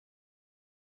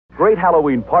great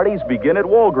Halloween parties begin at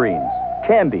Walgreens.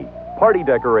 Candy, party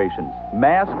decorations,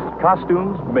 masks,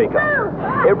 costumes, makeup.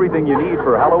 Everything you need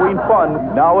for Halloween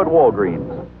fun now at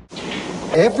Walgreens.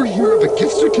 Ever hear of a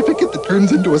gift certificate that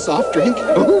turns into a soft drink?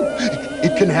 Oh,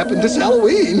 it can happen this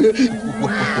Halloween.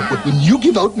 When you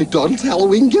give out McDonald's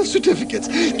Halloween gift certificates,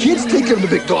 kids take them to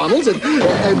McDonald's and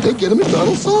they get a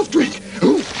McDonald's soft drink.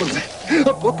 Oh, what's that?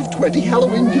 A book of 20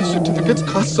 Halloween gift certificates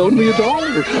costs only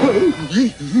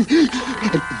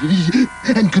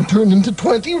 $1. And can turn into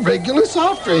 20 regular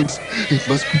soft drinks. It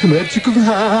must be the magic of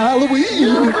Halloween.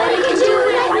 Nobody can do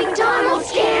it like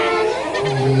McDonald's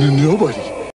can. Nobody.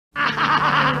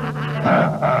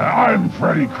 I'm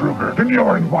Freddy Krueger, and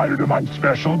you're invited to my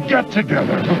special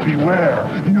get-together. But beware,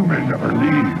 you may never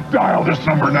leave. Dial this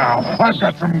number now. I've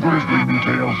got some grisly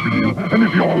details for you. And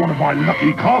if you're one of my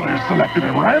lucky callers selected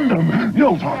at random,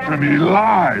 you'll talk to me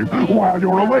live while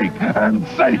you're awake and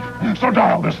safe. So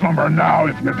dial this number now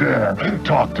if you dare.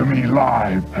 Talk to me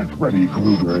live. Freddy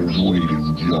Krueger is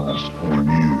waiting just for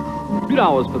you.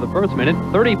 $2 for the first minute,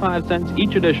 35 cents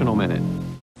each additional minute.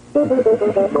 For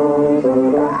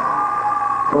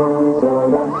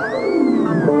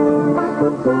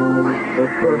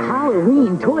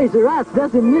Halloween, Toys R Us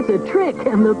doesn't miss a trick,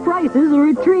 and the prices are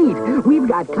a treat. We've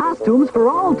got costumes for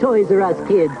all Toys R Us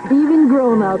kids, even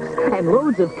grown-ups, and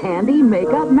loads of candy,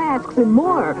 makeup, masks, and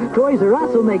more. Toys R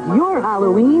Us will make your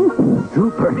Halloween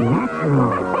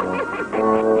supernatural.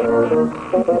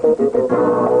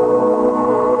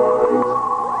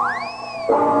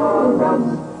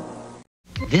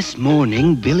 This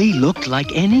morning, Billy looked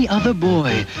like any other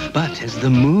boy, but as the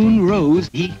moon rose,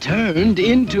 he turned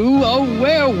into a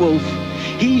werewolf.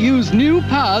 He used new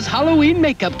Pa's Halloween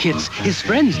makeup kits. His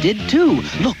friends did too.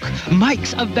 Look,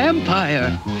 Mike's a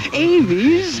vampire.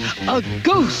 Amy's a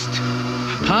ghost.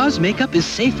 Pa's makeup is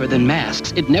safer than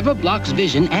masks. It never blocks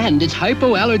vision, and it's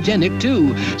hypoallergenic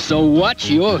too. So watch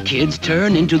your kids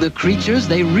turn into the creatures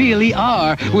they really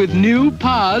are with new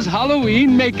Pa's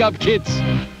Halloween makeup kits.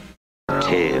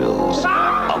 Tales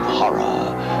of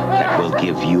horror that will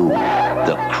give you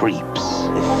the creeps.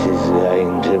 This is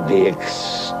going to be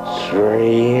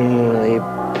extremely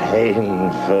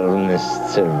painful,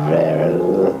 Mr.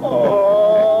 Verrill.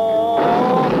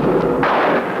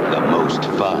 The most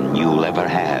fun you'll ever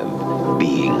have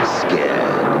being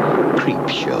scared. Creep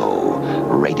Show,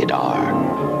 rated R.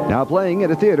 Now playing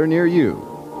at a theater near you.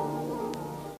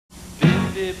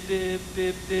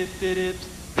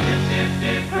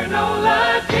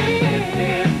 Granola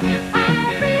dip. I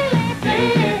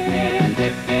really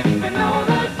dip.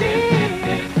 Granola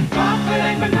dip. Chocolate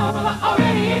and granola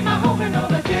already in my whole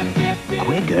granola dip.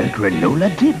 Quaker granola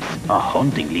dips, a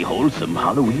hauntingly wholesome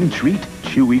Halloween treat.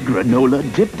 Chewy granola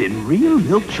dipped in real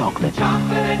milk chocolate.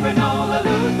 Chocolate and granola,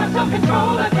 lose my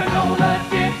self-control at granola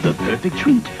dip. The perfect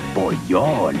treat for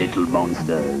your little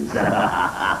monsters.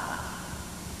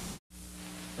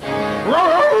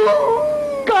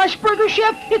 Gosh, Burger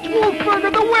Chef, it's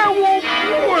Wolfburger the werewolf.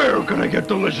 Where can I get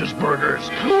delicious burgers?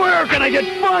 Where can I get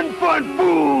fun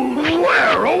food?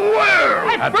 Where, oh where?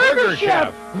 At Burger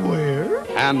Chef. Where?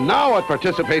 And now at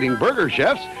participating Burger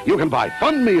Chefs, you can buy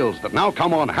fun meals that now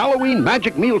come on Halloween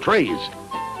magic meal trays.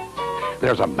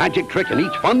 There's a magic trick in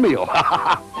each fun meal.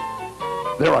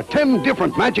 There are 10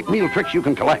 different magic meal tricks you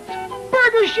can collect.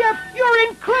 Burger Chef, you're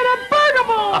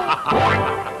incredible!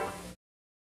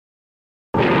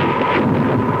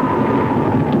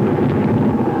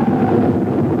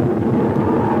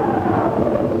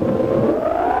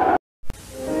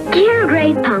 Dear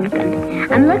Great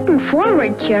Pumpkin, I'm looking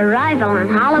forward to your arrival on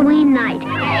Halloween night.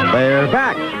 They're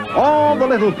back, all the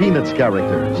little Peanuts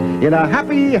characters, in a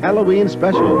happy Halloween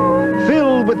special,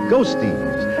 filled with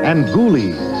ghosties and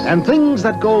ghoulies and things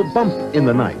that go bump in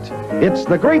the night. It's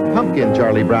The Great Pumpkin,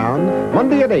 Charlie Brown,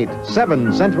 Monday at 8,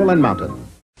 7 Central and Mountain.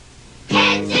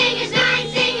 10 singers, 9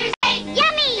 singers, 8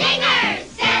 yummy singers,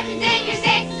 7 singers, 6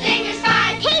 singers,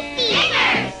 5 tasty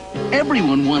singers.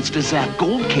 Everyone wants to zap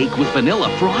gold cake with vanilla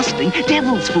frosting,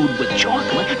 devil's food with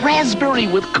chocolate, raspberry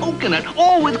with coconut,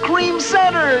 all with cream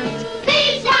centers.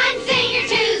 Please one singer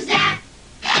to zap.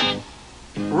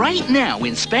 Right now,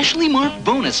 in specially marked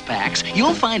bonus packs,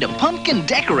 you'll find a pumpkin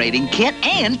decorating kit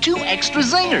and 2 extra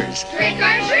zingers. Trick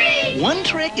or treat. 1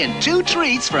 trick and 2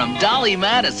 treats from Dolly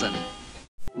Madison.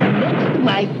 Next to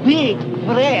my big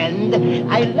friend,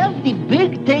 I love the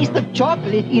big taste of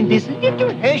chocolate in this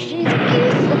little Hershey's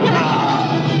Kiss.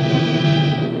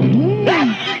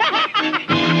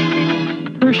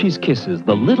 Hershey's Kisses,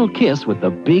 the little kiss with the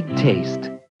big taste.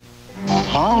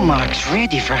 Hallmark's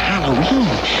ready for Halloween.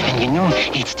 And you know,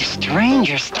 it's the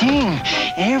strangest thing.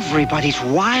 Everybody's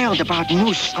wild about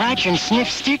new scratch and sniff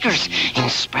stickers in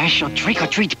special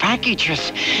trick-or-treat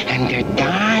packages. And they're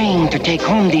dying to take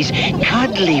home these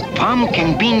cuddly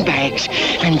pumpkin bean bags.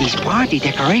 And these party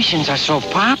decorations are so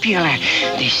popular,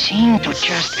 they seem to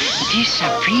just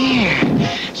disappear.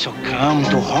 So come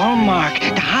to Hallmark,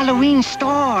 the Halloween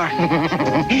store.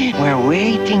 We're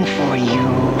waiting for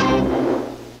you.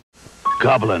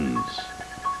 Goblins,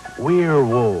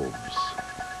 werewolves,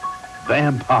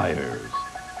 vampires.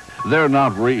 They're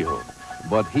not real,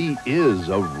 but he is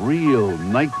a real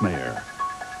nightmare.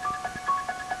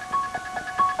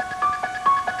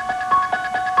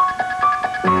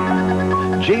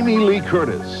 Jamie Lee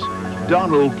Curtis,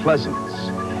 Donald Pleasance.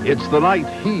 It's the night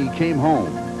he came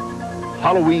home.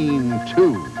 Halloween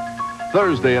 2,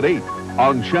 Thursday at 8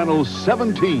 on Channel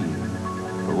 17.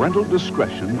 Parental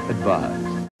discretion advised.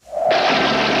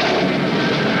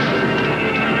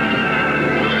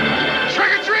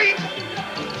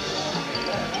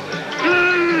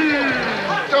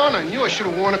 I knew I should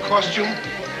have worn a costume.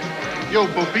 Yo,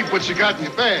 Bo Peep, what you got in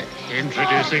your bag?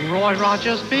 Introducing Roy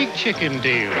Rogers' Big Chicken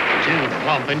Deal. 2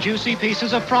 plump and juicy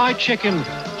pieces of fried chicken,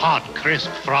 hot, crisp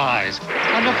fries,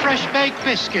 and a fresh baked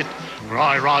biscuit.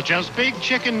 Roy Rogers' Big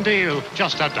Chicken Deal,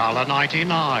 just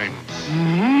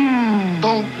 $1.99.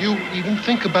 Don't you even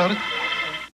think about it.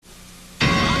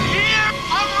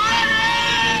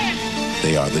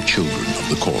 They are the children of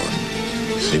the corn.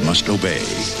 They must obey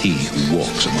he who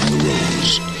walks among the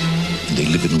rows. And they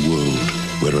live in a world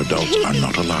where adults are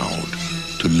not allowed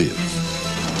to live.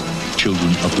 Children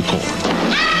of the corn.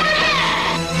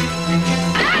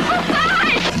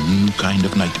 A new kind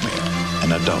of nightmare.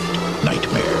 An adult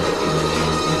nightmare.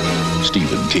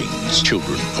 Stephen King's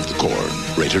Children of the Corn.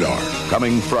 Rated R.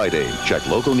 Coming Friday. Check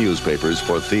local newspapers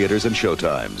for theaters and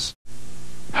showtimes.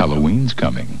 Halloween's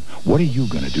coming. What are you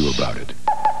going to do about it?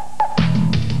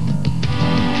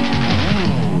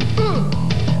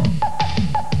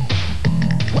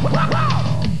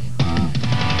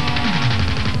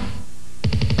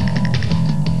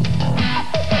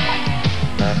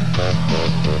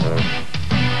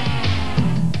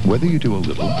 Whether you do a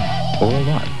little or a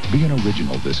lot, be an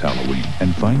original this Halloween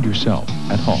and find yourself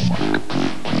at Hallmark.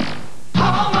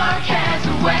 Hallmark has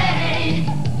a way.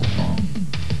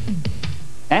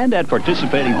 And at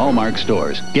participating Hallmark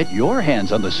stores, get your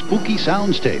hands on the Spooky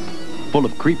Sounds tape, full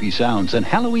of creepy sounds and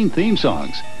Halloween theme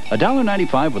songs.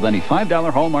 $1.95 with any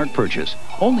 $5 Hallmark purchase.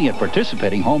 Only at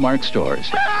participating Hallmark stores.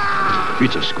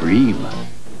 It's a scream.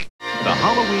 The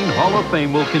Halloween Hall of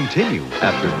Fame will continue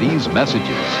after these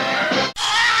messages.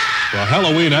 The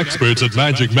Halloween experts at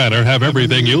Magic Manor have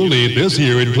everything you'll need this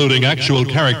year, including actual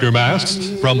character masks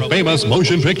from famous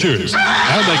motion pictures.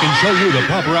 And they can show you the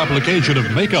proper application of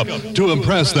makeup to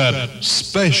impress that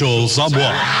special someone.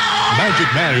 Magic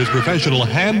Manor's professional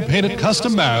hand-painted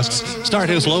custom masks start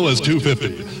as low as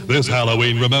 $2.50. This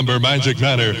Halloween, remember Magic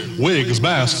Manor. Wigs,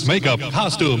 masks, makeup,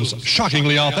 costumes,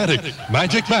 shockingly authentic.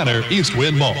 Magic Manor, East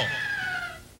Wind Mall.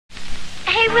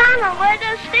 Hey, Ronald, what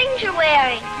are those things you're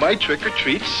wearing? My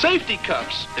trick-or-treat safety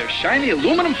cups. They're shiny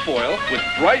aluminum foil with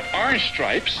bright orange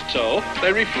stripes, so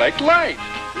they reflect light.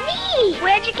 Neat!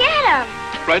 Where'd you get them?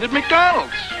 Right at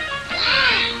McDonald's.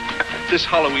 This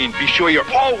Halloween, be sure you're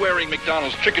all wearing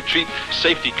McDonald's trick-or-treat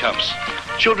safety cups.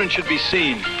 Children should be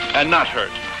seen and not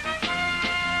hurt.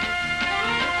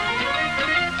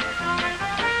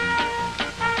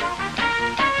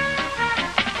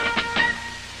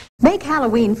 Make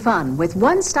Halloween fun with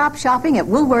one-stop shopping at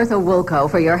Woolworth or Woolco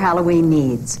for your Halloween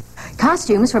needs.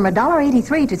 Costumes from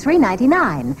 $1.83 to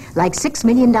 $3.99, like $6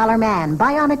 Million Man,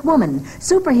 Bionic Woman,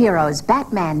 superheroes,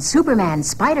 Batman, Superman,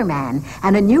 Spider-Man,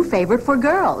 and a new favorite for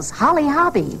girls, Holly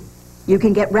Hobby. You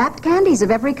can get wrapped candies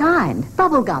of every kind,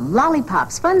 bubblegum,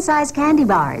 lollipops, fun-sized candy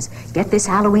bars. Get this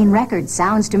Halloween record,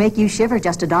 sounds to make you shiver,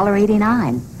 just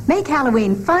 $1.89. Make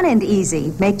Halloween fun and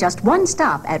easy. Make just one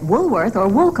stop at Woolworth or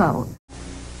Woolco.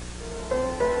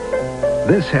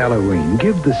 This Halloween,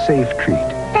 give the safe treat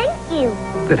Thank you.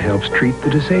 that helps treat the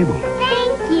disabled.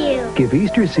 Thank you. Give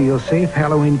Easter Seal safe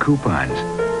Halloween coupons.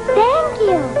 Thank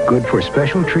you. Good for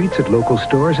special treats at local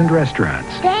stores and restaurants.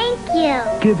 Thank you.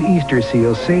 Give Easter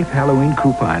Seal safe Halloween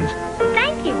coupons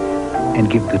Thank you. and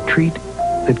give the treat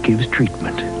that gives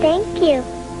treatment. Thank you.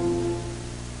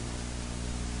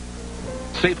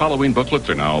 Safe Halloween booklets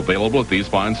are now available at these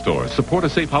fine stores. Support a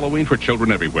safe Halloween for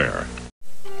children everywhere.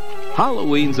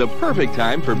 Halloween's a perfect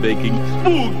time for baking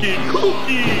spooky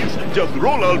cookies. Just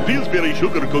roll out Pillsbury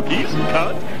sugar cookies,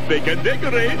 cut, bake and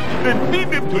decorate, then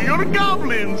feed them to your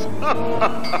goblins.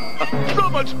 So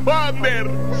much fun there.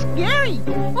 Scary.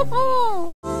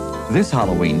 This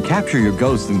Halloween, capture your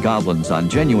ghosts and goblins on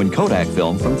genuine Kodak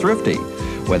film from Thrifty.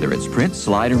 Whether it's print,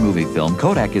 slide, or movie film,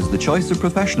 Kodak is the choice of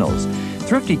professionals.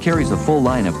 Thrifty carries a full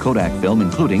line of Kodak film,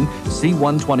 including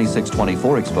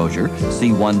C126-24 exposure,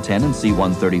 C110 and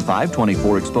C135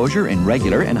 24 exposure in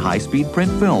regular and high-speed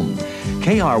print film,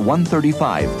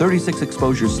 KR135 36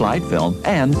 exposure slide film,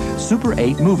 and Super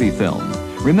 8 movie film.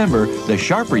 Remember, the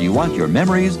sharper you want your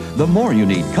memories, the more you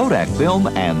need Kodak film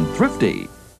and Thrifty.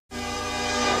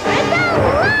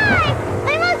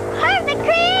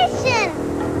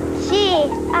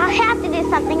 I'll have to do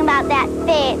something about that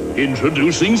face.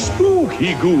 Introducing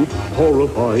Spooky Goop,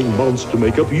 horrifying monster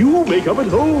makeup you make up at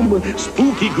home.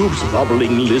 Spooky Goop's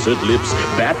bubbling lizard lips,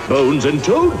 bat bones, and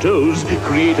toad toes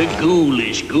create a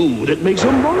ghoulish goo that makes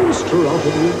a monster out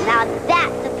of you. Now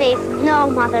that's a face no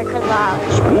mother could love.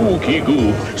 Spooky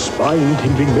Goop,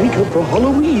 spine-tingling makeup for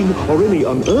Halloween or any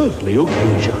unearthly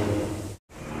occasion.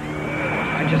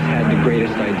 I just had the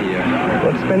greatest idea.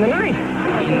 Let's spend the night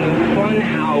in the fun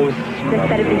house. This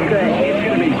better be good. It's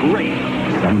gonna be great.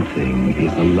 Something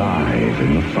is alive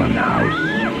in the fun house.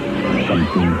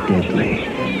 Something deadly.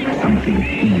 Something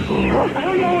evil. I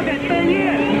don't know what that thing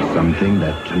is. Something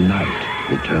that tonight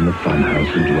will turn the fun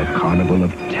house into a carnival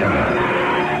of terror.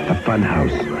 The fun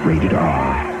house, rated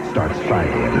R, starts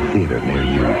Friday at a theater near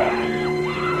you.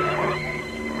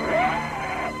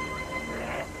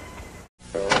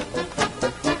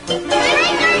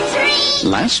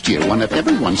 Last year, one of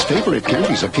everyone's favorite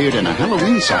candies appeared in a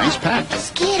Halloween-sized pack.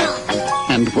 Skittles.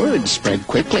 And word spread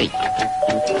quickly.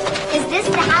 Is this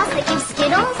the house that gives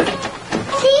Skittles?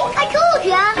 See? I told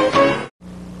ya.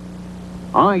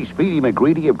 I, Speedy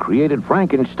McGreedy, have created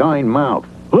Frankenstein Mouth.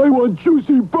 I want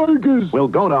juicy burgers. We'll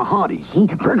go to Hardee's.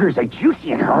 The burgers are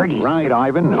juicy and hearty. Right,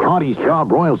 Ivan. Hardee's job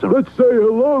broils them. Let's say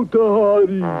hello to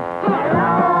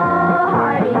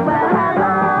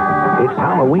It's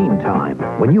Halloween time.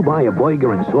 When you buy a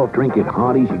burger and soft drink at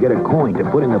Hardee's, you get a coin to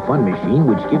put in the fun machine,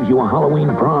 which gives you a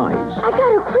Halloween prize. I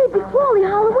got a creepy crawly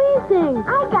Halloween thing.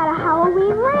 I got a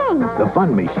Halloween ring. The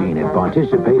fun machine at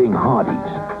participating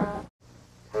Hardee's.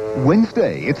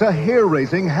 Wednesday, it's a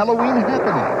hair-raising Halloween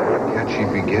happening. Can she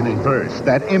begin first?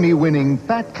 That Emmy-winning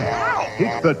Fat Cat.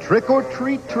 It's the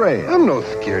trick-or-treat trail. I'm no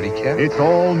scaredy cat. It's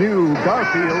all new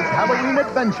Garfield's Halloween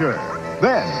Adventure.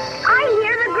 Then, I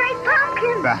hear the Great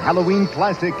Pumpkin. the Halloween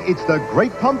classic, It's the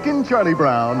Great Pumpkin Charlie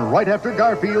Brown, right after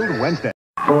Garfield Wednesday.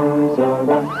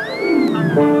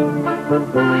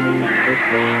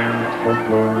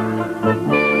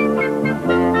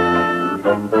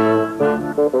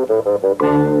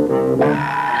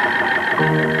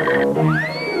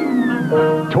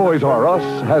 Toys R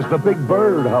Us has the Big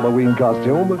Bird Halloween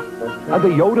costume and the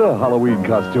Yoda Halloween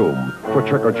costume for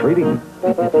trick-or-treating.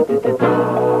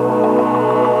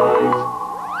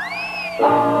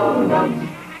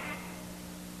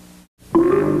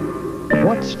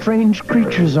 What strange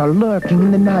creatures are lurking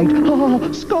in the night?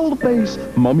 Ah, skull face,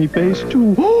 mummy face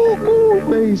too. Oh, ghoul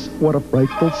face. What a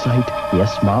frightful sight.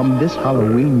 Yes, Mom, this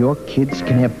Halloween your kids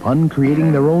can have fun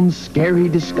creating their own scary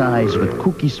disguise with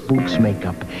Kooky Spooks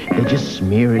makeup. They just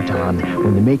smear it on.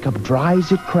 When the makeup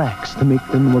dries, it cracks to make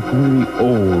them look really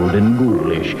old and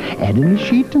ghoulish. Add in the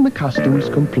sheet and the costume's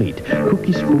complete.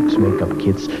 Kooky Spooks makeup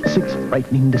kits, 6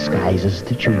 frightening disguises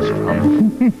to choose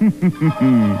from.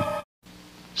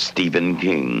 Stephen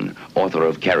King, author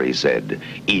of Carrie Said,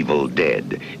 Evil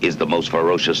Dead, is the most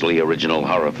ferociously original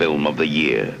horror film of the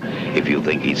year. If you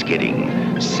think he's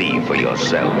kidding, see for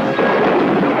yourself.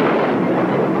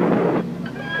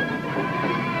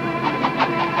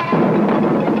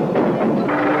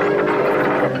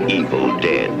 Evil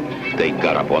Dead. They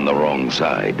got up on the wrong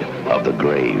side of the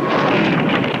grave.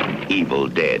 Evil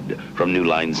Dead from New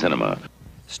Line Cinema.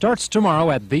 Starts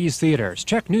tomorrow at these theaters.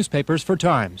 Check newspapers for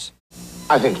times.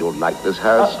 I think you'll like this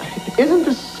house. Isn't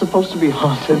this supposed to be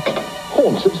haunted?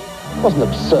 Haunted? What an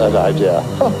absurd idea.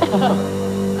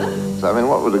 So, I mean,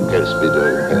 what would a ghost be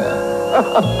doing here?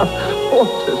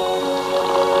 Haunted.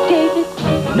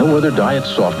 David? No other diet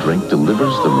soft drink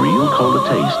delivers the real cola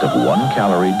taste of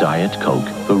 1-calorie Diet Coke,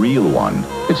 the real one.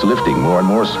 It's lifting more and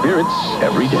more spirits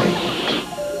every day.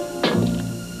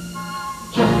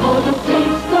 For the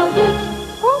taste of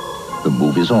it. The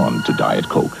move is on to Diet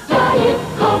Coke. Diet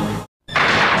Coke.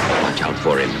 Watch out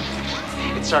for him.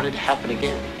 It started to happen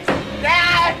again.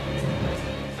 Dad!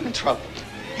 I'm in trouble.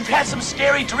 You've had some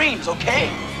scary dreams, okay?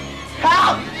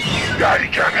 Help! Daddy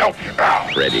can't help you now.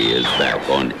 Freddy is back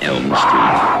on Elm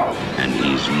Street, and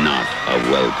he's not a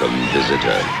welcome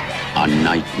visitor. A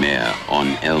Nightmare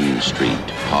on Elm Street,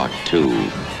 Part 2.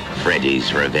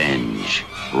 Freddy's Revenge.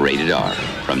 Rated R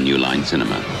from New Line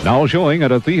Cinema. Now showing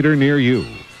at a theater near you.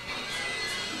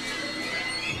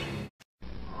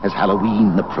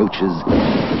 Halloween approaches,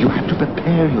 you have to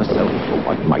prepare yourself for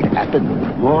what might happen.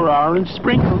 More orange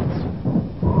sprinkles.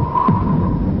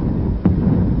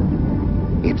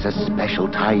 It's a special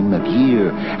time of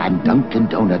year, and Dunkin'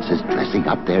 Donuts is dressing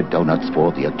up their donuts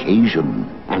for the occasion.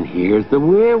 And here's the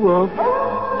werewolf.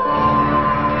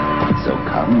 So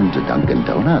come to Dunkin'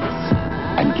 Donuts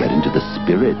and get into the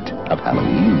spirit of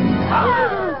Halloween.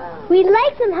 We'd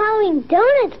like some Halloween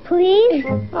donuts, please.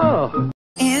 Oh.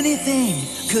 Anything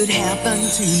could happen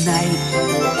tonight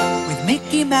with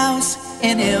Mickey Mouse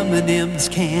and M&M's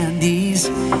candies.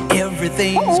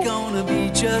 Everything's gonna be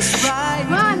just right.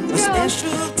 A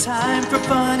special time for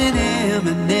fun and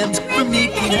M&M's from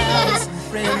Mickey Mouse and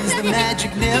friends. The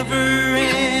magic never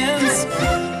ends.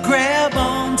 Grab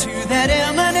on to that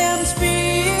M&M's feeling.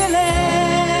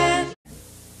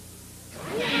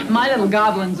 My little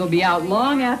goblins will be out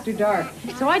long after dark,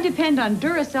 so I depend on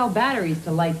Duracell batteries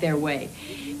to light their way,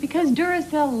 because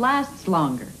Duracell lasts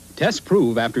longer. Tests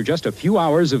prove after just a few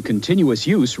hours of continuous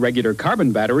use, regular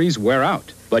carbon batteries wear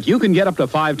out. But you can get up to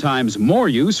 5 times more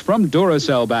use from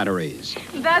Duracell batteries.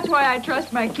 That's why I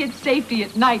trust my kids' safety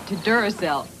at night to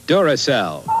Duracell.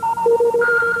 Duracell.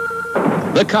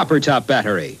 The copper top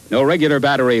battery. No regular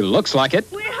battery looks like it.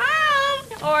 We're home!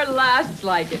 Or lasts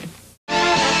like it.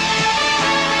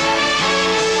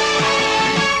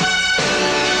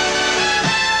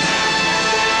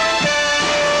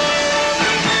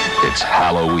 It's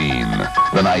Halloween,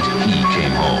 the night he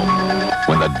came home,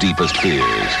 when the deepest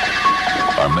fears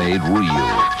are made real,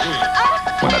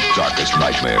 when the darkest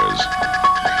nightmares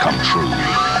come true,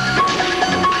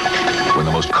 when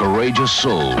the most courageous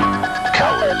soul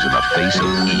cowers in the face of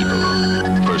evil.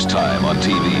 First time on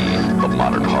TV, the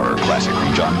modern horror classic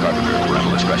from John Carpenter.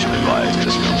 Parental discretion advised.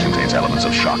 This film contains elements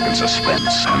of shock and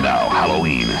suspense. And now,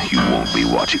 Halloween, you won't be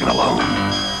watching it alone.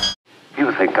 You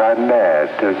think I'm mad,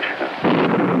 don't you?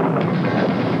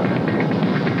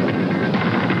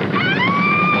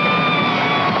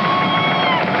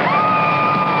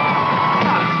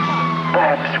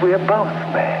 Perhaps we're both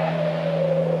mad.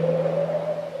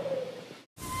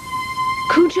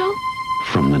 Cujo?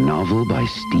 From the novel by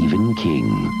Stephen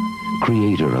King,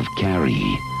 creator of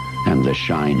Carrie and The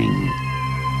Shining,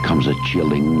 comes a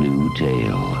chilling new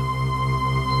tale.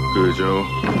 Cujo.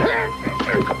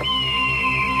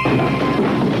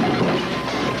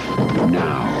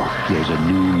 Now, there's a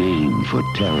new name for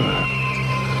terror.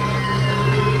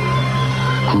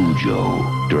 Cujo,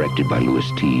 directed by Louis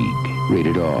Teague.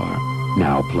 Rated R.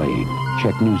 Now playing.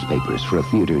 Check newspapers for a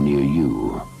theater near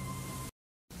you.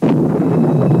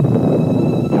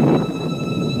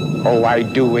 Oh, I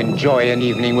do enjoy an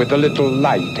evening with a little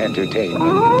light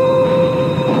entertainment.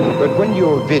 But when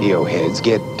your video heads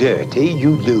get dirty,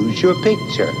 you lose your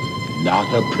picture.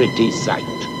 Not a pretty sight.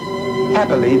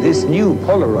 Happily, this new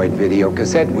Polaroid video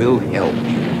cassette will help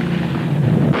you.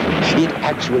 It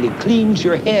actually cleans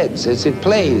your heads as it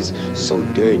plays, so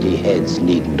dirty heads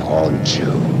needn't haunt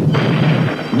you.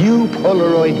 New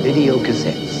Polaroid video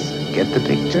cassettes. Get the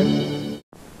picture?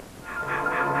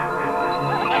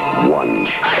 1,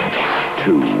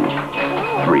 2,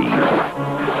 3,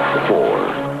 4,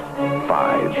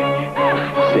 5,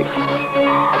 6,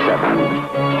 7,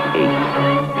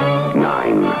 8,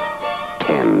 9,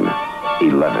 10,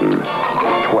 11,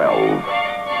 12.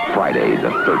 Friday the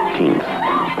 13th.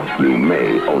 You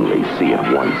may only see it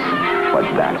once, but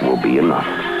that will be enough.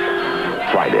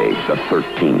 Friday the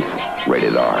 13th.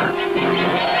 Rated R.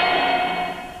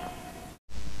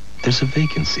 There's a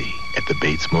vacancy at the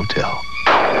Bates Motel.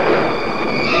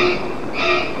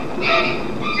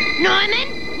 Norman,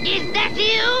 is that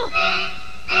you?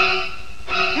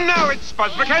 No, it's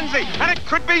Buzz McKenzie, and it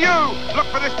could be you. Look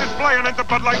for this display and enter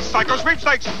Bud Light Psycho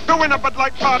Sweepstakes to win a Bud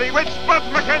Light party with Buzz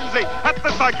McKenzie at the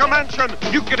Psycho Mansion.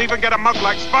 You could even get a mug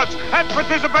like Spud's at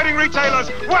participating retailers.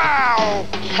 Wow!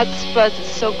 That Spud's is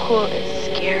so cool,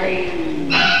 it's scary.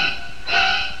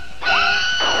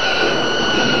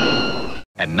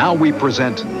 And now we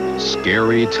present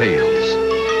Scary Tales.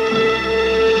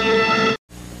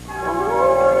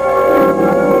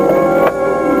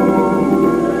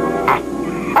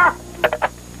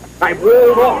 I've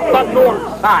rolled off the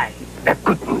north side. A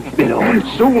good move, my lord.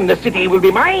 Soon the city will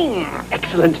be mine.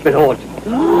 Excellent, my lord.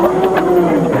 The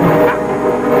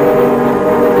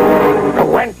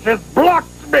wench has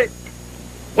blocked me.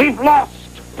 We've lost.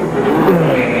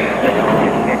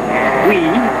 We,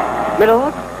 my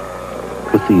lord?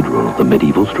 Cathedral, the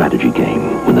medieval strategy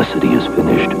game. When the city is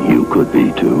finished, you could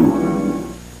be too.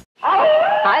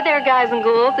 Hi there, guys and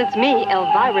ghouls. It's me,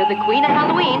 Elvira, the Queen of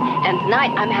Halloween, and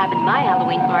tonight I'm having my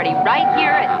Halloween party right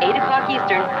here at 8 o'clock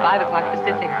Eastern, 5 o'clock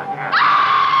Pacific.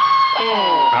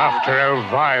 After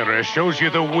Elvira shows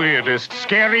you the weirdest,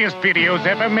 scariest videos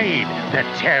ever made, the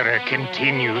terror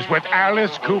continues with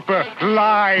Alice Cooper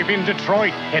live in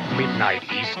Detroit at midnight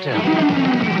Eastern.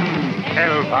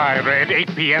 Elvira at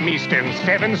 8 p.m. Eastern,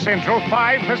 7 Central,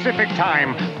 5 Pacific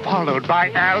time, followed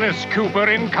by Alice Cooper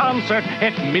in concert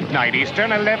at midnight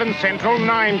Eastern, 11 Central,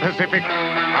 9 Pacific. A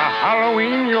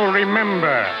Halloween you'll remember,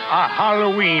 a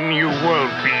Halloween you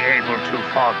won't be able to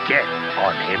forget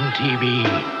on MTV.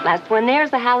 Last one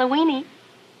there's a Halloweenie.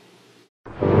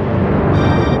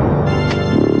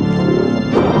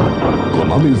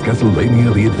 Konami's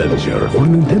Castlevania The Adventure for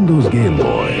Nintendo's Game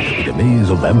Boy. With a maze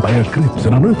of vampire crypts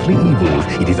and unearthly evils,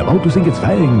 it is about to sink its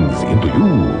fangs into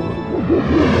you.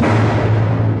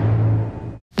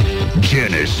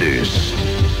 Genesis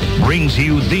brings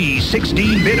you the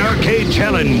 16-bit arcade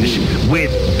challenge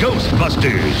with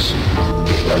Ghostbusters.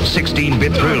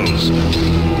 16-bit thrills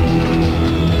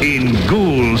in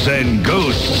Ghouls and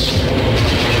Ghosts.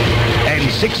 And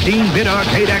 16-bit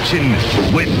arcade action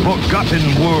with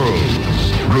Forgotten Worlds.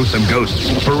 Gruesome ghosts,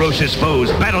 ferocious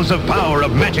foes, battles of power,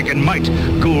 of magic and might.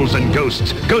 Ghouls and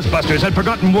Ghosts, Ghostbusters and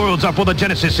Forgotten Worlds are for the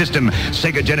Genesis system.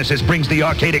 Sega Genesis brings the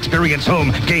arcade experience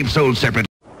home. Game sold separate.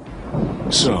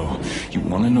 So, you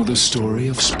want to know the story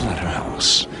of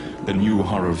Splatterhouse, the new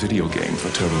horror video game for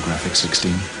TurboGrafx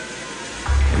 16?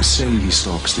 They say he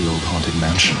stalks the old haunted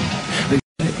mansion. They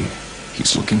say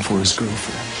he's looking for his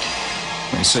girlfriend.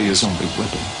 They say his only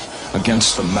weapon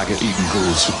against the maggot-eating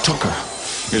ghouls who took her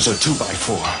is a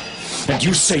 2x4. And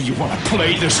you say you want to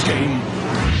play this game?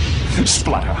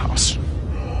 Splatterhouse.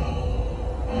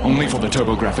 Only for the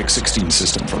TurboGrafx 16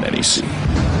 system from NEC.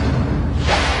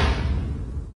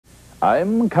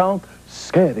 I'm Count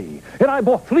Scary, and I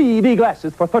bought 3D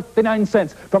glasses for 39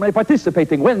 cents from a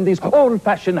participating Wendy's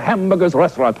old-fashioned hamburgers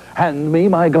restaurant. Hand me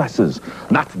my glasses.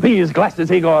 Not these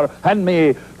glasses, Igor. Hand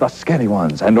me the scary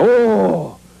ones. And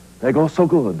oh, they go so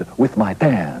good with my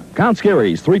tan. Count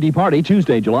Scary's 3D Party,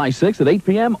 Tuesday, July 6th at 8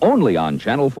 p.m. only on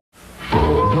Channel 4.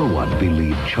 No one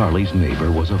believed Charlie's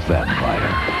neighbor was a vampire.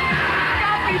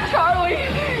 Stop me, Charlie!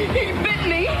 He bit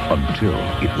me! Until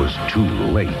it was too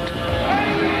late.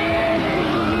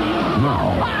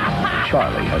 Now,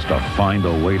 Charlie has to find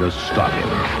a way to stop him.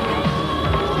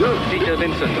 Peter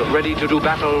Vincent, ready to do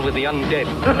battle with the undead.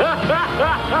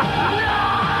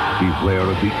 Beware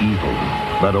of the evil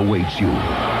that awaits you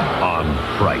on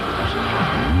Fright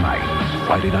Night.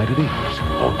 Friday night at 8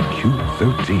 on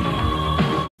Q13.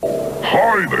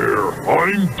 Hi there,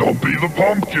 I'm Dumpy the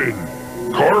Pumpkin.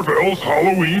 Carvel's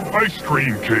Halloween ice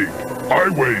cream cake. I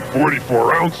weigh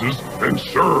 44 ounces and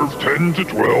serve 10 to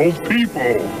 12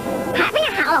 people. Having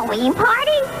a Halloween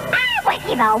party? I'm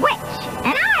Wiki the Witch,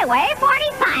 and I weigh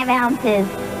 45 ounces.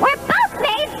 We're both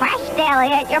made fresh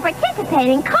daily at your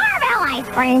participating Carvel ice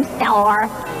cream store.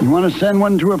 You want to send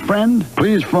one to a friend?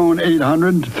 Please phone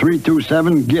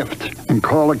 800-327-GIFT and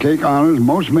call the Cake Honors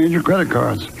most major credit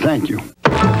cards. Thank you.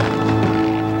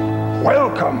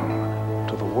 Welcome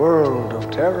to the world of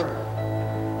terror.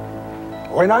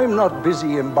 When I'm not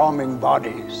busy embalming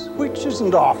bodies, which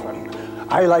isn't often,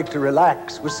 I like to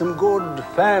relax with some good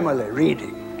family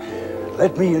reading.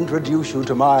 Let me introduce you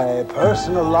to my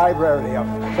personal library of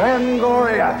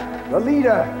Fangoria, the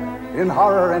leader in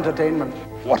horror entertainment.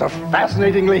 What a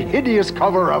fascinatingly hideous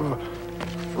cover of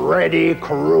Freddy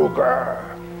Krueger.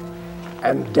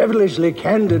 And devilishly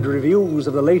candid reviews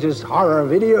of the latest horror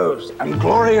videos, and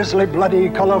gloriously bloody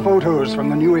color photos from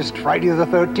the newest Friday the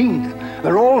 13th.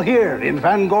 They're all here in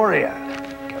Fangoria.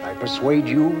 Can I persuade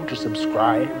you to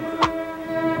subscribe?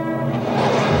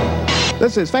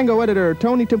 This is Fango editor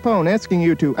Tony Tupone asking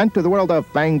you to enter the world of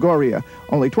Fangoria.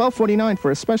 Only $12.49 for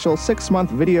a special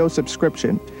 6-month video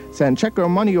subscription. Send check or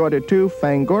money order to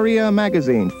Fangoria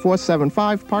Magazine,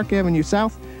 475 Park Avenue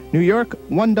South, New York,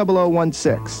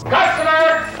 10016. Customers!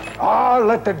 Oh,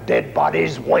 let the dead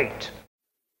bodies wait.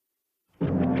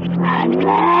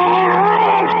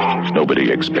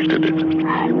 Nobody expected it.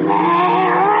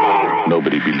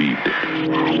 Nobody believed it.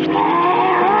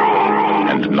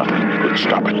 And nothing could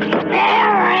stop it.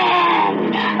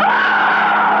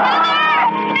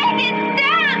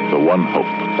 The one hope.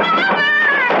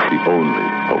 The only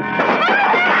hope.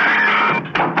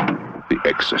 The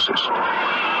Exorcist.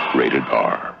 Rated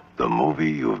R. The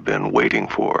movie you've been waiting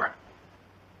for.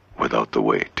 Without the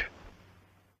wait.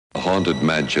 The haunted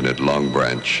mansion at Long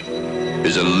Branch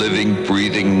is a living,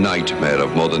 breathing nightmare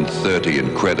of more than 30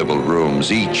 incredible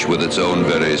rooms, each with its own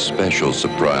very special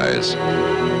surprise.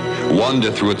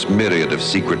 Wander through its myriad of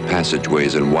secret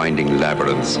passageways and winding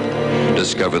labyrinths.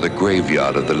 Discover the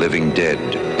graveyard of the living dead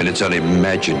and its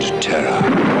unimagined terror.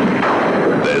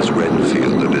 There's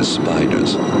Renfield and his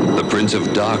spiders, the Prince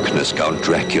of Darkness, Count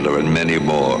Dracula, and many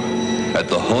more. At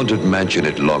the Haunted Mansion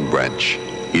at Long Branch,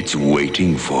 it's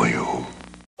waiting for you.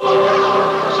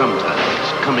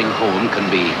 Sometimes coming home can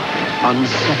be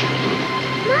unsettling.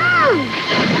 Mom!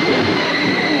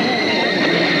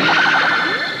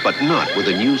 But not with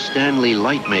a new Stanley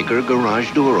Lightmaker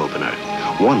garage door opener.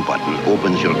 One button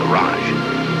opens your garage,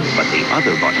 but the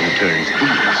other button turns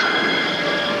these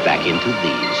back into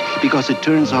these, because it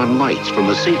turns on lights from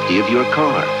the safety of your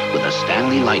car with a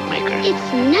Stanley Lightmaker.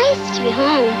 It's nice to be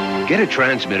home. Get a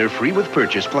transmitter free with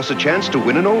purchase, plus a chance to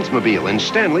win an Oldsmobile in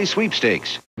Stanley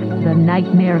Sweepstakes. The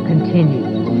nightmare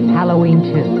continues. Halloween 2.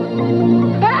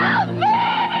 Help me!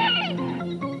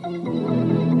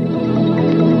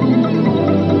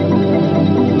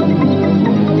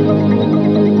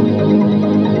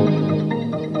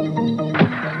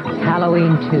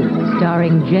 Halloween 2,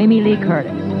 starring Jamie Lee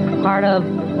Curtis, part of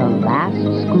The Last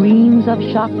Screams of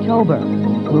Shocktober,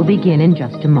 will begin in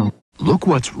just a moment. Look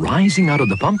what's rising out of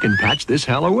the pumpkin patch this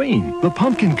Halloween. The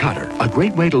Pumpkin Cutter, a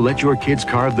great way to let your kids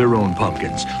carve their own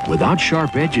pumpkins without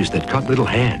sharp edges that cut little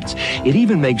hands. It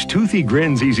even makes toothy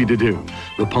grins easy to do.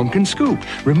 The Pumpkin Scoop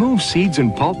removes seeds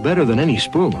and pulp better than any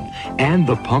spoon. And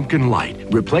the Pumpkin Light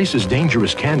replaces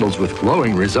dangerous candles with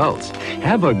glowing results.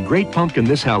 Have a great pumpkin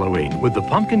this Halloween with the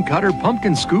Pumpkin Cutter,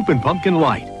 Pumpkin Scoop, and Pumpkin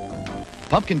Light.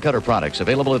 Pumpkin Cutter products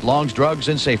available at Long's Drugs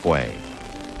and Safeway.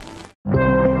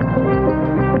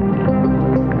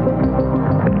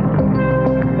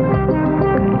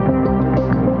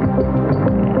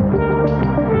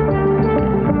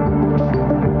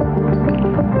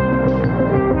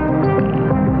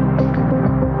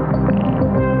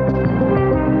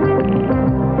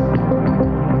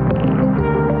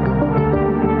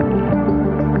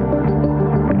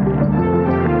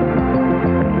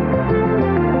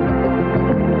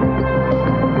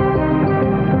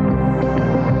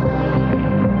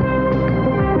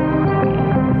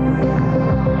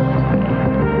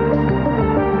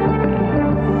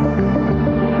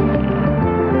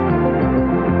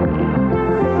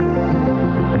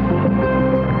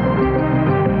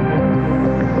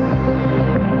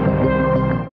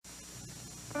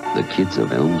 The kids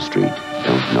of Elm Street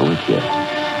don't know it yet,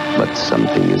 but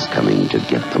something is coming to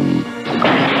get them.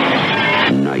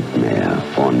 Nightmare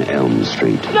on Elm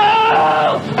Street.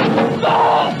 No!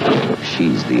 No!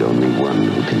 She's the only one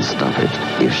who can stop it.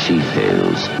 If she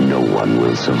fails, no one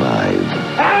will survive.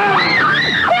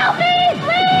 Help me,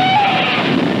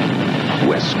 please!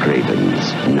 Wes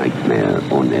Craven's Nightmare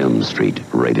on Elm Street,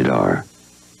 rated R.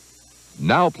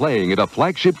 Now playing at a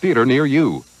flagship theater near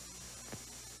you.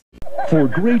 For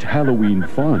great Halloween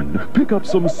fun, pick up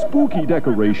some spooky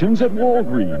decorations at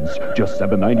Walgreens. Just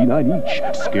 $7.99 each.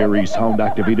 Scary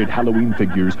sound-activated Halloween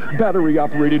figures,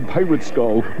 battery-operated pirate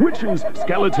skull, witches,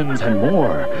 skeletons, and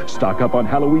more. Stock up on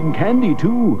Halloween candy,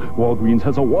 too. Walgreens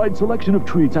has a wide selection of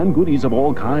treats and goodies of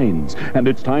all kinds. And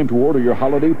it's time to order your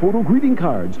holiday photo greeting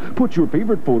cards. Put your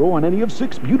favorite photo on any of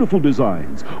 6 beautiful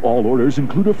designs. All orders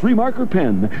include a free marker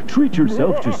pen. Treat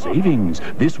yourself to savings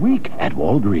this week at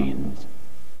Walgreens.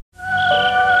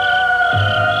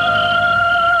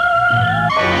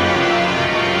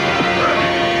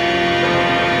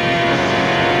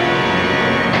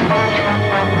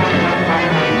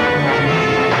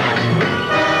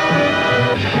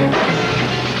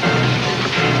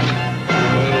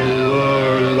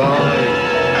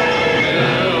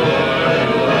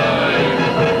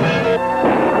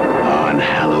 On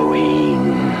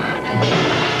Halloween,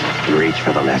 reach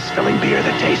for the less filling beer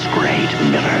that tastes great,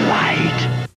 Miller Lite.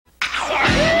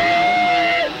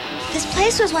 This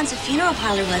place was once a funeral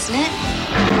parlor, wasn't it?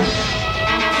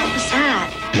 What was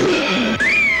that?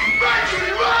 Run,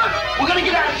 Judy, run! We're gonna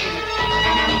get out of here.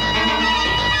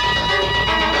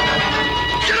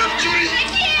 Get up, Judy! I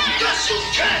can't! Yes, you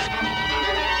can!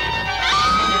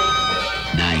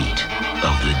 Night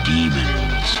of the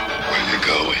Demons. Where you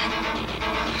going?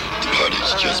 The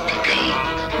party's just begun.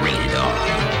 Rated R.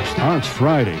 Starts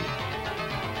Friday.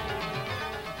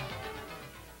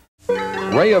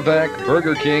 Rayovac,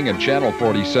 Burger King, and Channel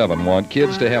 47 want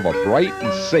kids to have a bright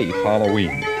and safe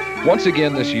Halloween. Once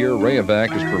again this year,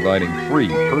 Rayovac is providing free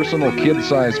personal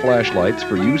kid-size flashlights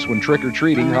for use when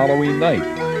trick-or-treating Halloween night.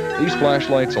 These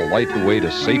flashlights will light the way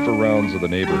to safer rounds of the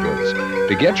neighborhoods.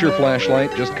 To get your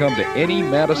flashlight, just come to any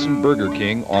Madison Burger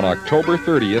King on October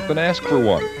 30th and ask for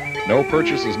one. No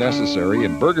purchase is necessary,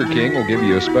 and Burger King will give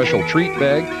you a special treat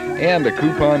bag and a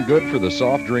coupon good for the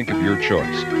soft drink of your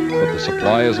choice. But the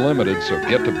supply is limited, so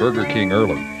get to Burger King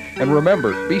early. And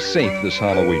remember, be safe this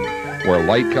Halloween. Wear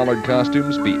light-colored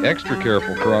costumes, be extra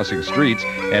careful crossing streets,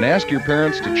 and ask your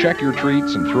parents to check your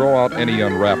treats and throw out any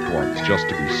unwrapped ones just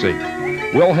to be safe.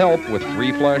 We'll help with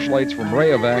free flashlights from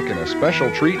Rayovac and a special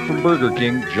treat from Burger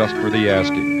King just for the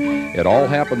asking. It all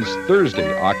happens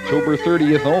Thursday, October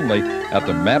 30th only at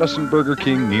the Madison Burger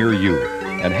King near you.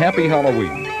 And happy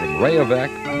Halloween from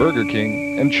Rayovac, Burger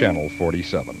King, and Channel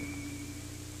 47.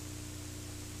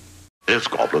 There's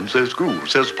goblins, there's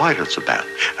ghouls, there's pirates about.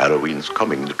 Halloween's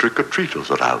coming, the trick-or-treaters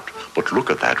are out. But look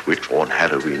at that witch on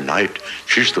Halloween night.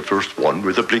 She's the first one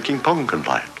with a blinking pumpkin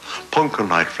light. Pumpkin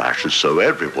light flashes so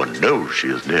everyone knows she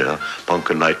is near.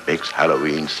 Pumpkin light makes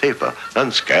Halloween safer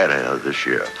and scarier this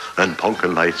year. And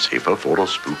pumpkin light safer for a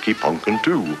spooky pumpkin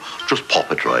too. Just pop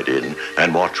it right in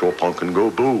and watch your pumpkin go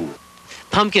boo.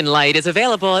 Pumpkin light is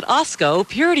available at Osco,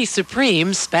 Purity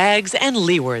Supreme, Spags, and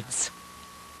Leeward's.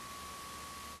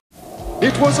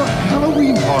 It was a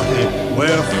Halloween party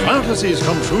where fantasies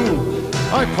come true.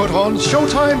 I put on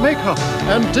Showtime makeup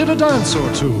and did a dance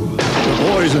or two.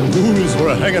 The boys and ghouls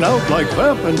were hanging out like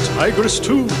vamp and tigress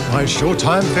too. My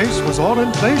Showtime face was all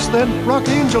in place then, Rock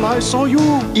Angel, I saw you.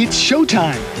 It's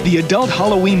Showtime, the adult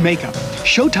Halloween makeup.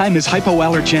 Showtime is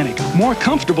hypoallergenic, more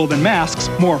comfortable than masks,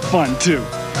 more fun too.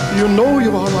 You know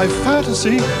you are my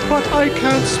fantasy, but I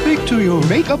can't speak to you.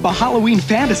 Make up a Halloween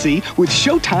fantasy with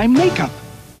Showtime makeup.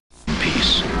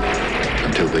 Peace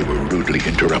until they were rudely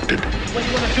interrupted. What do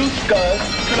you want to do, Scuzz?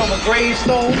 Turn over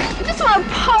gravestones? I just want to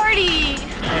party.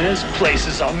 This place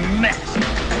is a mess.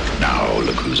 Now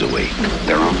look who's awake.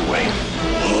 They're on the way.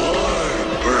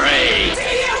 Break.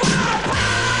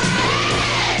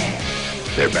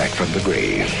 They're back from the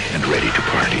grave and ready to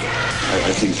party.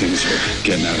 I think things are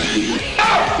getting out of hand.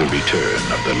 The return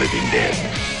of the living dead.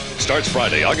 Starts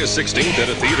Friday, August 16th at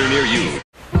a theater near you.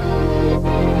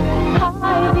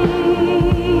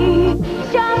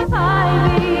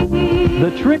 The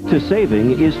trick to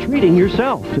saving is treating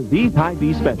yourself to these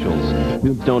Hy-Vee specials.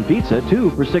 Tombstone Pizza,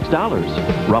 2 for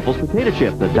 $6. Ruffles Potato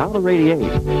Chip,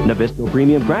 $1.88. Nabisco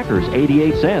Premium Crackers,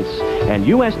 88 cents. And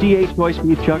USDA Choice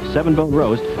Beef Chuck 7-bone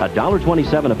roast,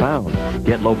 $1.27 a pound.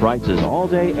 Get low prices all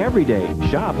day, every day.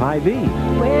 Shop Hy-Vee.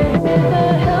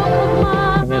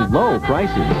 And low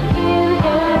prices.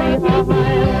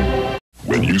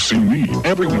 When you see me,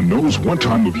 everyone knows what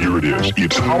time of year it is.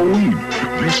 It's Halloween.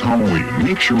 This Halloween,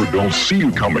 make sure adults see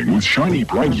you coming with shiny,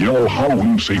 bright yellow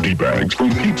Halloween safety bags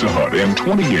from Pizza Hut and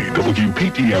 28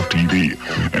 WPTF-TV.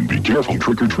 And be careful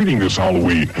trick-or-treating this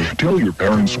Halloween. Tell your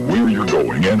parents where you're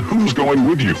going and who's going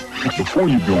with you. Before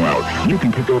you go out, you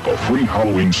can pick up a free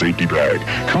Halloween safety bag.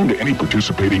 Come to any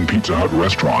participating Pizza Hut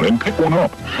restaurant and pick one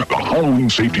up. The Halloween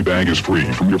safety bag is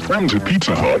free from your friends at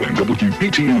Pizza Hut and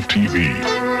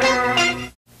WPTF-TV.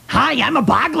 Hi, I'm a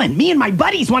Boglin. Me and my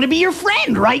buddies want to be your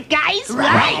friend, right, guys?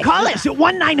 Right. Call us at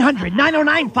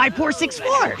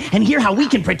 1-900-909-5464 and hear how we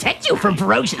can protect you from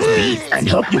ferocious beasts. And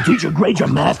help your teacher grade your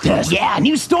math test. Yeah,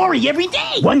 new story every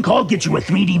day. 1 call gets you a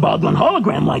 3D Boglin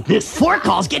hologram like this. 4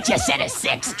 calls get you a set of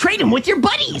 6. Trade them with your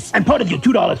buddies. And part of your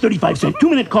 $2.35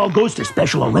 2-minute call goes to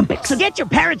Special Olympics. So get your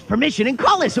parents' permission and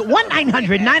call us at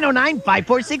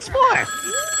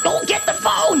 1-900-909-5464. Don't get the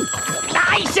phone.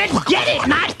 I said get it,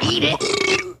 not eat it.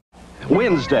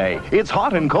 Wednesday, it's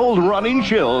hot and cold running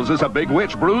chills as a big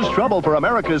witch brews trouble for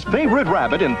America's favorite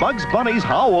rabbit in Bugs Bunny's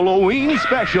Halloween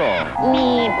special.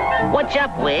 Me, what's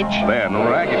up, witch? Then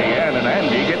Raggedy Ann and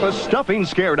Andy get the stuffing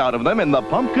scared out of them in The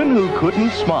Pumpkin Who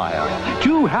Couldn't Smile.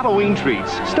 2 Halloween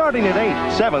treats starting at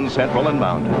 8, 7 Central and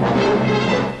Mountain.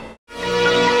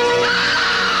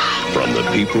 From the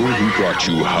people who brought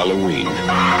you Halloween,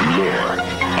 more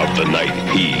of the night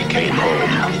he came home.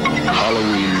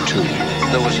 Halloween 2.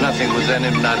 There was nothing within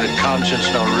him, neither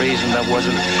conscience nor reason, that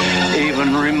wasn't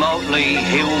even remotely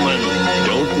human.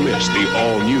 Don't miss the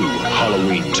all-new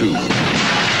Halloween 2.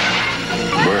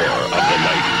 More of the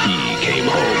night he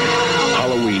came home.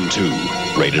 Halloween 2,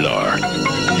 rated R.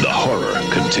 The horror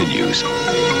continues.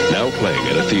 Now playing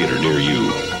at a theater near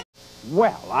you.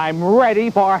 Well, I'm ready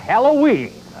for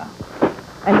Halloween.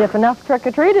 And if enough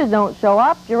trick-or-treaters don't show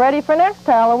up, you're ready for next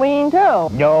Halloween, too.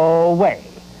 No way.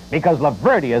 Because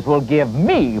Laverdius will give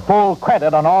me full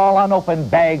credit on all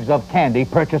unopened bags of candy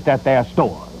purchased at their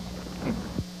stores.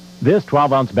 This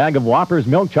 12-ounce bag of Whoppers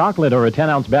milk chocolate or a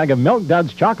 10-ounce bag of Milk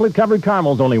Duds chocolate-covered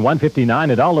caramels only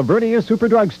 $1.59 at all Laverdius super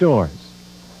drug stores.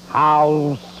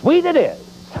 How sweet it is.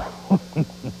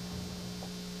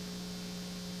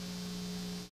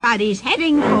 Everybody's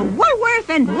heading for Woolworth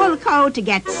and Woolco to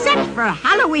get set for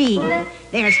Halloween.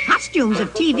 There's costumes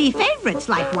of TV favorites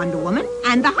like Wonder Woman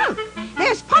and the Hulk.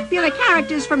 There's pop popular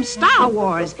characters from Star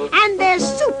Wars. And there's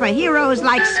superheroes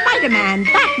like Spider-Man,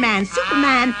 Batman,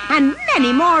 Superman, and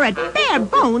many more at bare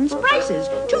bones prices.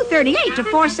 $2.38 to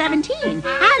 $4.17.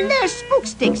 And there's Spook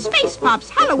Sticks, Face Pops,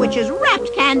 Hallowitches,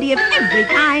 wrapped candy of every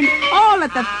kind, all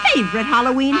at the favorite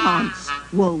Halloween haunts.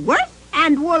 Woolworth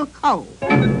and Woolco.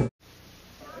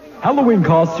 Halloween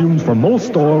costumes from most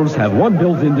stores have one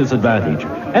built-in disadvantage.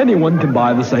 Anyone can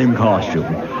buy the same costume.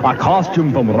 A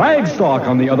costume from Ragstock,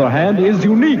 on the other hand, is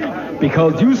unique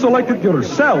because you selected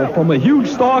yourself from a huge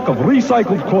stock of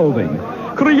recycled clothing.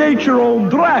 Create your own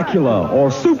Dracula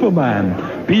or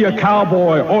Superman. Be a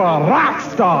cowboy or a rock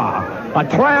star. A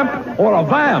tramp or a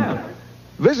vamp.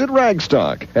 Visit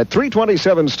Ragstock at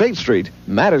 327 State Street,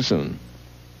 Madison.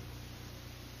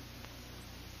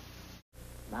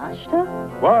 Master?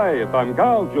 Quiet, I'm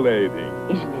calculating.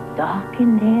 Isn't it dark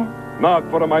in there? Not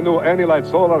for my new Anilite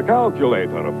solar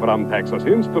calculator from Texas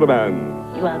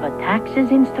Instruments. You have a Texas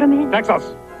instrument?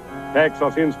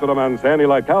 Texas Instruments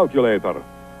Anilite calculator.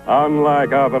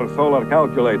 Unlike other solar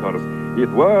calculators,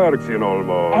 it works in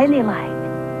almost... Anilite?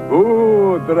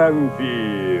 Good and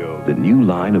feel. The new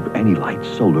line of Anilite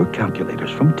solar calculators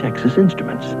from Texas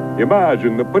Instruments.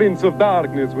 Imagine the Prince of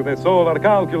Darkness with a solar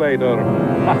calculator.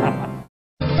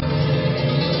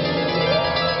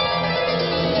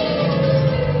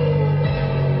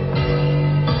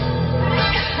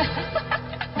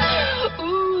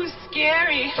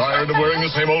 Tired of wearing the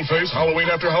same old face Halloween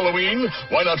after Halloween?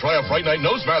 Why not try a Fright Night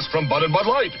nose mask from Bud and Bud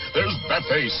Light? There's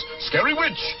Batface, Scary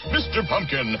Witch, Mr.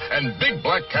 Pumpkin, and Big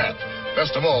Black Cat.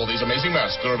 Best of all, these amazing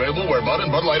masks are available where Bud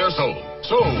and Bud Light are sold.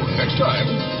 So, next time...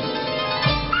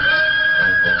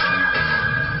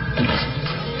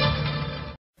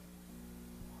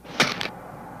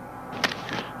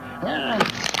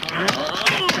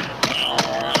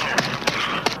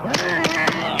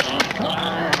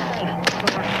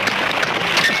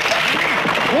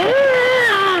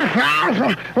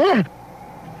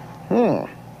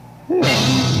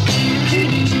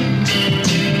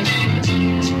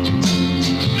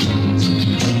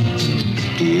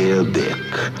 Dear Bick,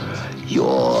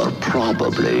 you're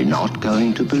probably not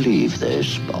going to believe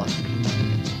this, but...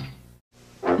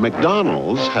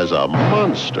 McDonald's has a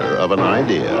monster of an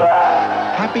idea.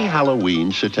 Happy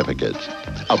Halloween certificates.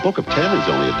 A book of 10 is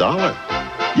only $1.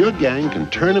 Your gang can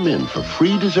turn them in for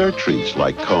free dessert treats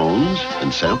like cones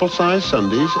and sample-sized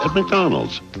sundaes at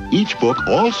McDonald's. Each book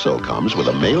also comes with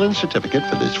a mail-in certificate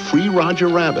for this free Roger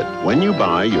Rabbit when you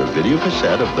buy your video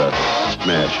cassette of the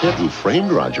smash hit Who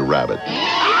Framed Roger Rabbit.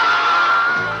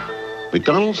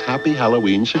 McDonald's Happy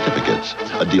Halloween certificates.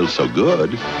 A deal so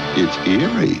good, it's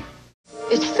eerie.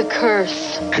 It's the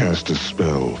curse. Cast a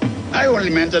spell. I only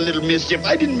meant a little mischief.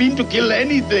 I didn't mean to kill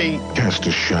anything. Cast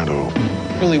a shadow.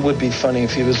 Really would be funny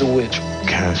if he was a witch.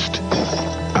 Cast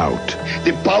out.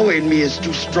 The power in me is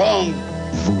too strong.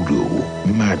 Voodoo.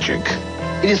 Magic.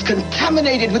 It is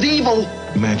contaminated with evil.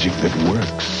 Magic that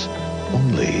works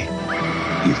only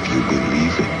if you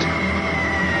believe it.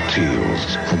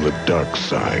 Tales from the dark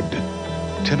side.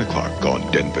 10 o'clock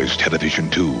on Denver's Television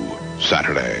 2,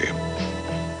 Saturday.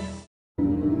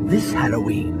 This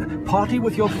Halloween, party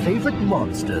with your favorite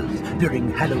monsters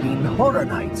during Halloween Horror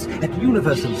Nights at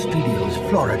Universal Studios,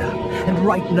 Florida. And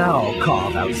right now,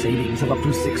 carve out savings of up to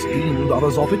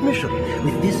 $16 off admission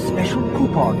with this special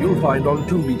coupon you'll find on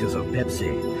 2 liters of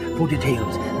Pepsi. For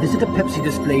details, visit a Pepsi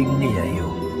display near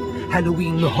you.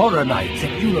 Halloween Horror Nights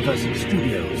at Universal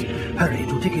Studios. Hurry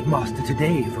to Ticketmaster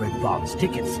today for advance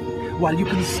tickets, while you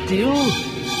can still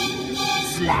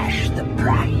slash the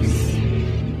price.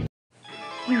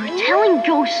 We were telling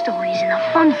ghost stories in the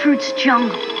Fun Fruits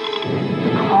jungle.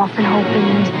 The coffin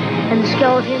opened, and the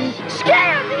skeletons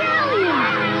scared the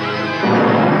alien!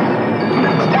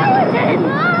 Skeleton!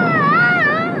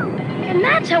 And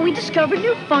that's how we discovered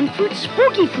new Fun Fruits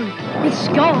Spooky Fruit, with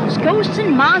skulls, ghosts,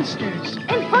 and monsters.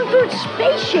 And Fun Fruits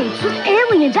Space Shapes with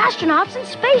aliens, astronauts, and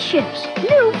spaceships.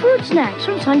 New fruit snacks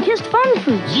from Sunkissed Fun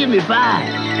Fruits. Give me 5.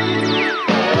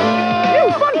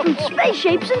 New Fun Fruits Space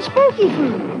Shapes and Spooky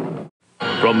Fruit.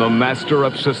 From the master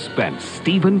of suspense,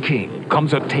 Stephen King,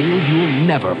 comes a tale you'll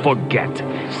never forget.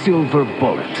 Silver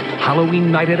Bullet,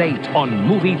 Halloween night at 8 on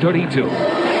Movie 32.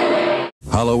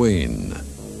 Halloween.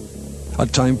 A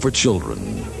time for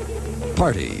children.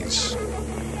 Parties.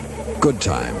 Good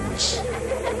times.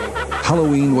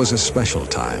 Halloween was a special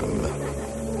time.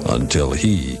 Until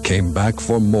he came back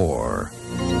for more.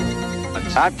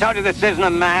 I've told you this isn't a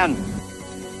man.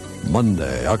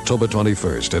 Monday, October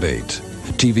 21st at 8.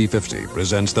 TV 50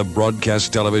 presents the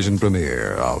broadcast television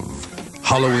premiere of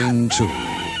Halloween 2.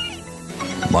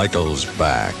 Michael's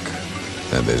back,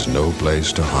 and there's no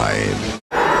place to hide.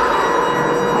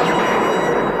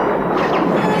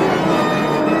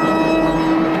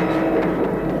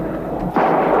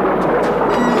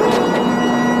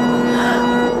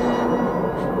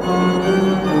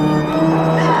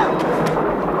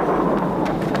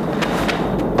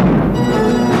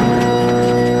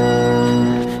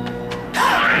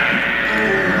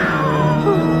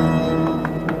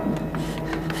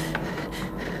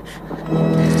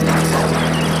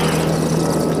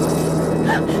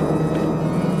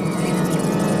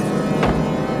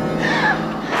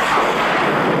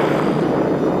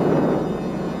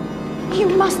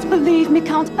 must believe me,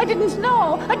 Count. I didn't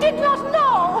know. I did not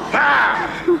know.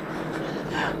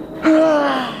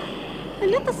 I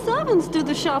let the servants do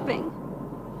the shopping.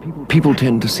 People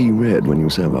tend to see red when you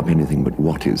serve up anything but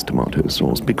What-is tomato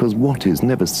sauce, because What-is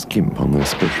never skimp on their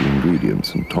special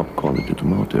ingredients and top-quality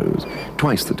tomatoes.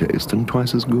 Twice the taste and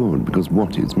twice as good, because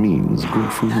What-is means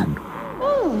good food.